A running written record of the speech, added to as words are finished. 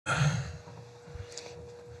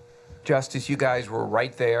Justice, you guys were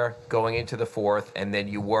right there going into the fourth, and then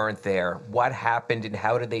you weren't there. What happened, and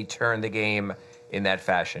how did they turn the game in that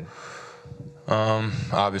fashion?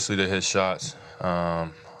 Obviously, they hit shots.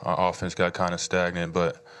 Our offense got kind of stagnant,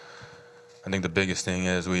 but I think the biggest thing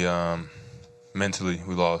is we mentally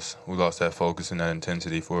we lost that focus and that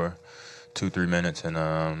intensity for 2-3 minutes,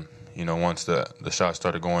 and once the shots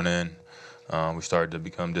started going in, we started to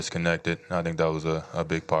become disconnected. I think that was a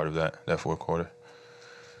big part of that fourth quarter.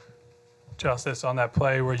 Justice, on that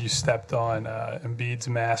play where you stepped on Embiid's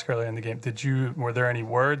mask early in the game, were there any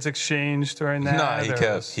words exchanged during that?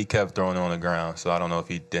 No, he kept throwing it on the ground, so I don't know if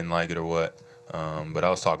he didn't like it or what. But I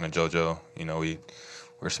was talking to JoJo.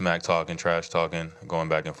 We're smack talking, trash talking, going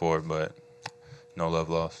back and forth, but no love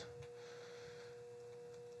lost.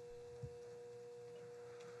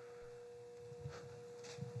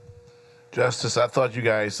 Justice, I thought you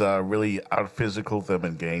guys really out-physical them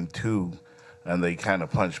in game 2, and they kind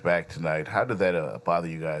of punched back tonight. How did that bother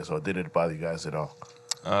you guys, or did it bother you guys at all?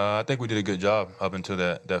 I think we did a good job up until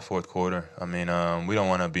that fourth quarter. I mean, we don't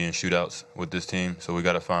want to be in shootouts with this team, so we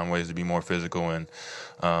got to find ways to be more physical and,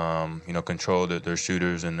 control their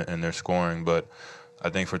shooters and their scoring. But I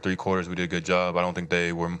think for 3 quarters we did a good job. I don't think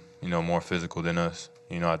they were, more physical than us.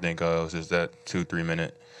 I think it was just that 2-3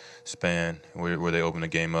 minute span where they opened the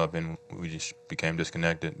game up and we just became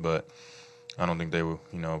disconnected. But I don't think they were,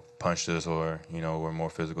 punched us or, were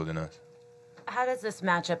more physical than us. How does this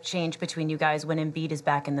matchup change between you guys when Embiid is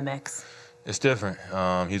back in the mix? It's different.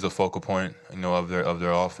 He's a focal point, of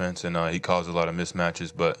their offense, and he caused a lot of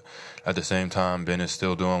mismatches. But at the same time, Ben is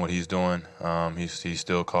still doing what he's doing. He's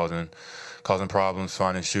still causing problems,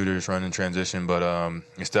 finding shooters, running transition. But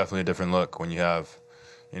it's definitely a different look when you have,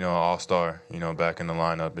 an all-star, back in the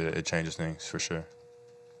lineup. It changes things for sure.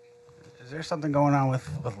 Is there something going on with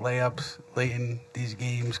layups late in these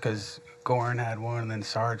games? Because Goran had one, and then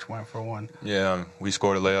Sarge went for one. Yeah, we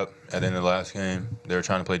scored a layup at the end of the last game. They were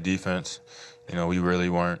trying to play defense. We really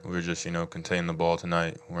weren't. We were just, containing the ball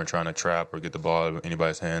tonight. We weren't trying to trap or get the ball out of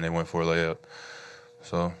anybody's hand. They went for a layup.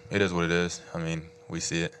 So it is what it is. I mean, we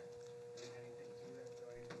see it.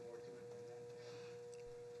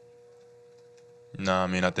 No, I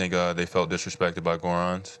mean, I think they felt disrespected by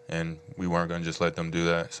Gorans, and we weren't going to just let them do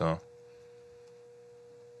that, so.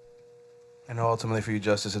 I know ultimately for you,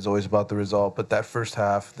 Justice, it's always about the result, but that first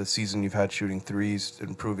half, the season you've had shooting threes,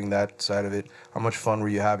 improving that side of it, how much fun were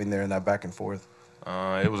you having there in that back and forth?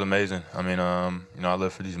 It was amazing. I mean, I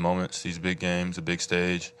live for these moments, these big games, a big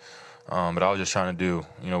stage, but I was just trying to do,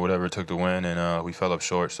 whatever it took to win, and we fell up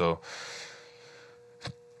short, so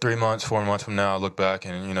 3 months, 4 months from now, I look back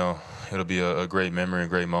and, it'll be a great memory, a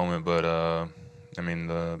great moment, but, I mean,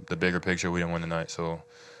 the bigger picture, we didn't win tonight, so,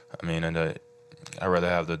 I mean, and I'd rather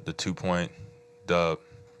have the 2-point dub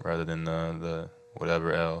rather than the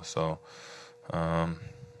whatever else. So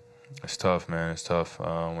it's tough, man. It's tough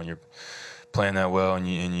when you're playing that well and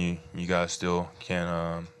you guys still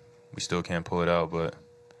can't we still can't pull it out. But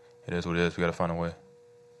it is what it is. We got to find a way.